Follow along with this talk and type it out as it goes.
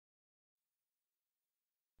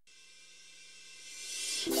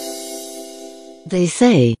They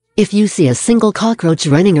say, if you see a single cockroach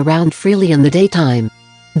running around freely in the daytime,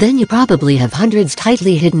 then you probably have hundreds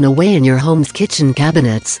tightly hidden away in your home's kitchen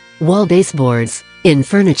cabinets, wall baseboards, in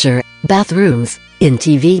furniture, bathrooms, in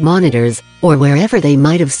TV monitors, or wherever they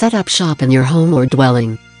might have set up shop in your home or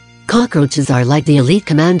dwelling. Cockroaches are like the elite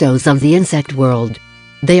commandos of the insect world.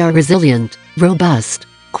 They are resilient, robust,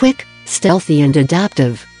 quick, stealthy and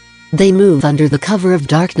adaptive. They move under the cover of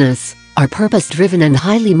darkness, are purpose-driven and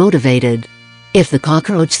highly motivated. If the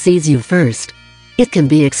cockroach sees you first, it can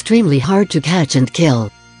be extremely hard to catch and kill.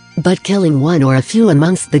 But killing one or a few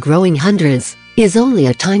amongst the growing hundreds is only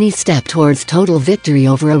a tiny step towards total victory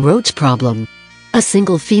over a roach problem. A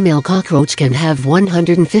single female cockroach can have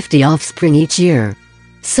 150 offspring each year.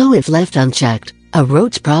 So if left unchecked, a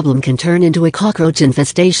roach problem can turn into a cockroach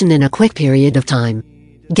infestation in a quick period of time.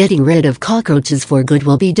 Getting rid of cockroaches for good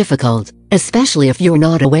will be difficult, especially if you're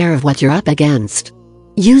not aware of what you're up against.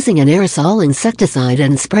 Using an aerosol insecticide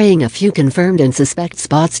and spraying a few confirmed and suspect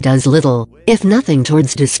spots does little, if nothing,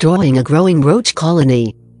 towards destroying a growing roach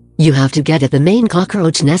colony. You have to get at the main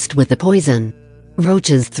cockroach nest with the poison.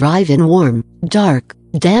 Roaches thrive in warm, dark,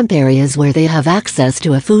 damp areas where they have access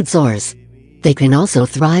to a food source. They can also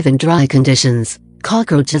thrive in dry conditions.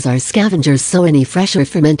 Cockroaches are scavengers, so any fresh or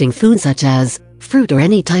fermenting food such as fruit or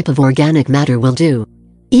any type of organic matter will do.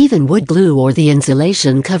 Even wood glue or the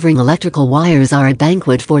insulation covering electrical wires are a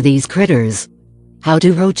banquet for these critters. How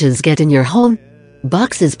do roaches get in your home?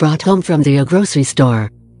 Boxes brought home from the grocery store.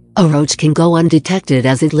 A roach can go undetected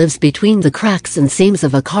as it lives between the cracks and seams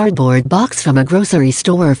of a cardboard box from a grocery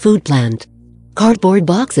store or food plant. Cardboard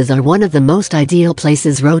boxes are one of the most ideal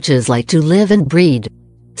places roaches like to live and breed.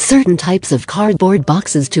 Certain types of cardboard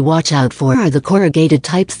boxes to watch out for are the corrugated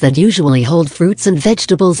types that usually hold fruits and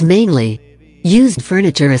vegetables mainly. Used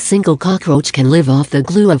furniture: a single cockroach can live off the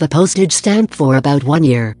glue of a postage stamp for about 1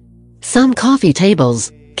 year. Some coffee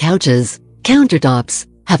tables, couches, countertops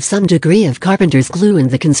have some degree of carpenter's glue in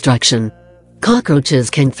the construction.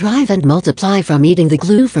 Cockroaches can thrive and multiply from eating the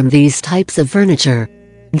glue from these types of furniture.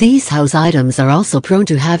 These house items are also prone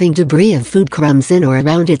to having debris of food crumbs in or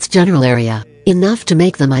around its general area, enough to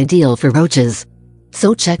make them ideal for roaches.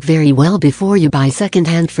 So check very well before you buy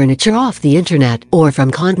second-hand furniture off the internet or from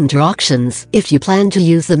content or auctions if you plan to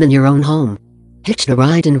use them in your own home. Hitched a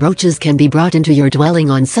ride, and roaches can be brought into your dwelling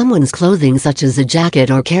on someone's clothing such as a jacket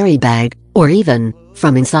or carry bag, or even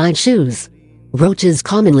from inside shoes. Roaches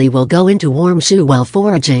commonly will go into warm shoe while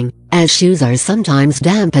foraging, as shoes are sometimes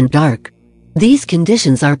damp and dark. These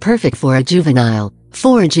conditions are perfect for a juvenile,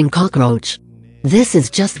 foraging cockroach. This is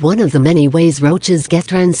just one of the many ways roaches get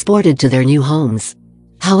transported to their new homes.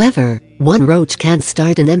 However, one roach can't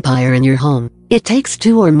start an empire in your home. It takes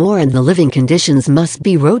 2 or more, and the living conditions must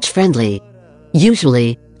be roach-friendly.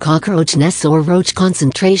 Usually, cockroach nests or roach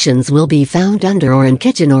concentrations will be found under or in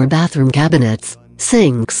kitchen or bathroom cabinets,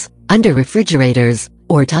 sinks, under refrigerators,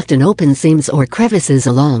 or tucked in open seams or crevices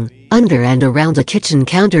along, under and around a kitchen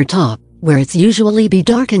countertop, where it's usually be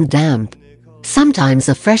dark and damp. Sometimes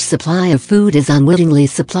a fresh supply of food is unwittingly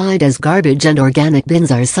supplied, as garbage and organic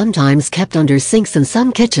bins are sometimes kept under sinks in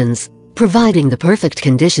some kitchens, providing the perfect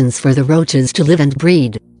conditions for the roaches to live and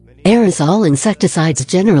breed. Aerosol insecticides: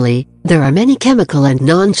 generally, there are many chemical and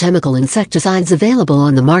non-chemical insecticides available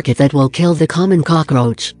on the market that will kill the common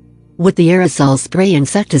cockroach. With the aerosol spray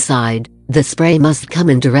insecticide, the spray must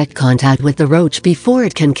come in direct contact with the roach before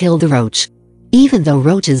it can kill the roach. Even though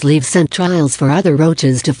roaches leave scent trails for other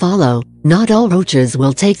roaches to follow, not all roaches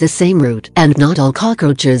will take the same route, and not all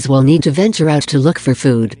cockroaches will need to venture out to look for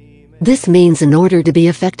food. This means in order to be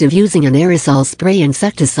effective using an aerosol spray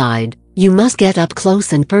insecticide, you must get up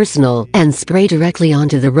close and personal and spray directly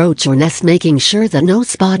onto the roach or nest, making sure that no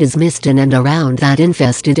spot is missed in and around that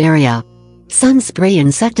infested area. Some spray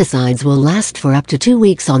insecticides will last for up to 2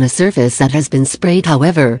 weeks on a surface that has been sprayed.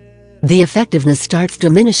 However, the effectiveness starts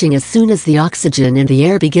diminishing as soon as the oxygen in the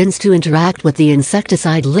air begins to interact with the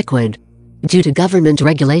insecticide liquid. Due to government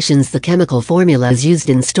regulations, the chemical formulas used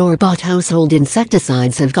in store-bought household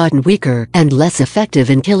insecticides have gotten weaker and less effective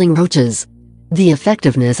in killing roaches. The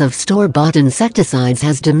effectiveness of store-bought insecticides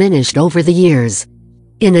has diminished over the years.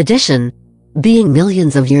 In addition, being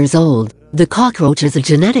millions of years old, the cockroach is a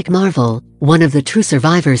genetic marvel, one of the true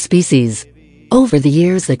survivor species. Over the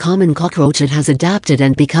years, the common cockroach has adapted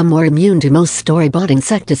and become more immune to most store-bought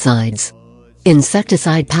insecticides.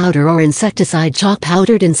 Insecticide powder or insecticide chalk: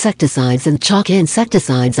 powdered insecticides and chalk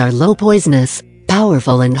insecticides are low poisonous,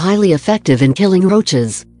 powerful and highly effective in killing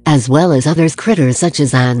roaches, as well as other critters such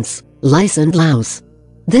as ants, lice and louse.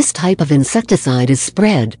 This type of insecticide is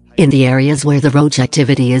spread in the areas where the roach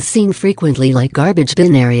activity is seen frequently, like garbage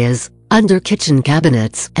bin areas, under kitchen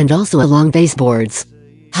cabinets, and also along baseboards.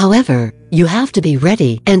 However, you have to be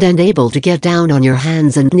ready and able to get down on your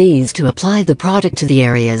hands and knees to apply the product to the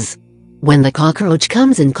areas. When the cockroach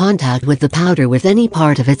comes in contact with the powder with any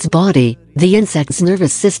part of its body, the insect's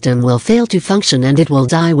nervous system will fail to function and it will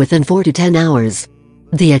die within 4 to 10 hours.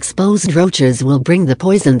 The exposed roaches will bring the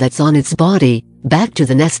poison that's on its body back to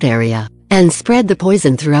the nest area and spread the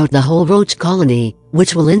poison throughout the whole roach colony,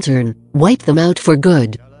 which will in turn wipe them out for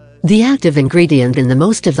good. The active ingredient in the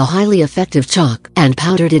most of the highly effective chalk and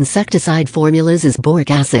powdered insecticide formulas is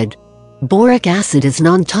boric acid. Boric acid is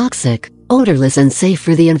non-toxic, odorless and safe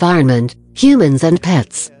for the environment, humans and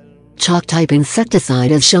pets. Chalk-type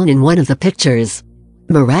insecticide as shown in one of the pictures.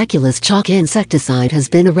 Miraculous chalk insecticide has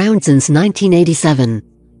been around since 1987.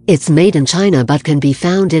 It's made in China but can be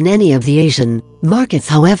found in any of the Asian markets.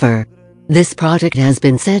 However, this product has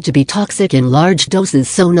been said to be toxic in large doses,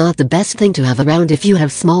 so not the best thing to have around if you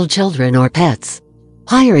have small children or pets.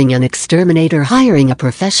 Hiring an exterminator, hiring a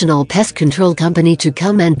professional pest control company to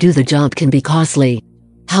come and do the job can be costly.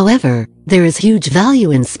 However, there is huge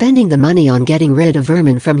value in spending the money on getting rid of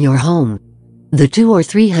vermin from your home. The $200 or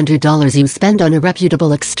 $300 you spend on a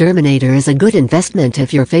reputable exterminator is a good investment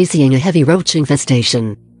if you're facing a heavy roach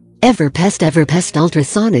infestation. Everpest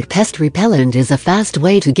ultrasonic pest repellent is a fast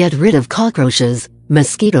way to get rid of cockroaches,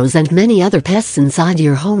 mosquitoes and many other pests inside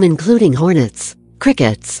your home, including hornets,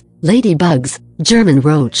 crickets, ladybugs, German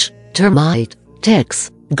roach, termite,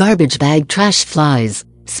 ticks, garbage bag trash flies,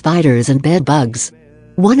 spiders and bed bugs.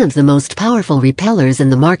 One of the most powerful repellers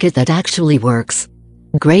in the market that actually works.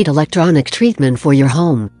 Great electronic treatment for your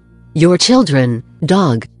home. Your children,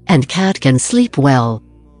 dog, and cat can sleep well.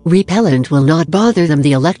 Repellent will not bother them.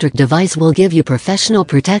 The electric device will give you professional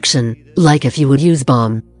protection, like if you would use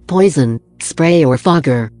bomb, poison, spray or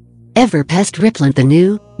fogger. Everpest Repellent, the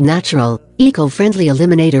new, natural, eco-friendly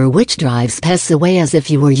eliminator which drives pests away as if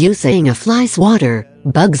you were using a fly swatter,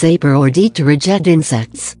 bug zapper or DEET to reject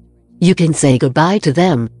insects. You can say goodbye to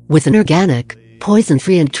them with an organic,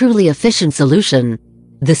 poison-free and truly efficient solution.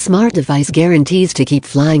 The smart device guarantees to keep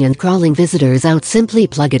flying and crawling visitors out. Simply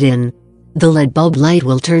plug it in. The LED bulb light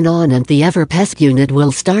will turn on and the Everpest unit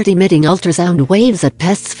will start emitting ultrasound waves that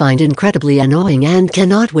pests find incredibly annoying and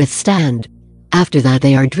cannot withstand. After that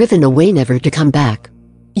they are driven away, never to come back.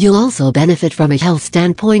 You'll also benefit from a health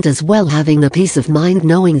standpoint as well, having the peace of mind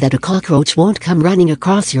knowing that a cockroach won't come running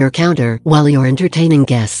across your counter while you're entertaining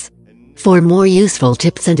guests. For more useful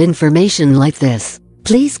tips and information like this,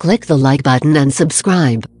 please click the like button and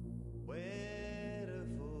subscribe.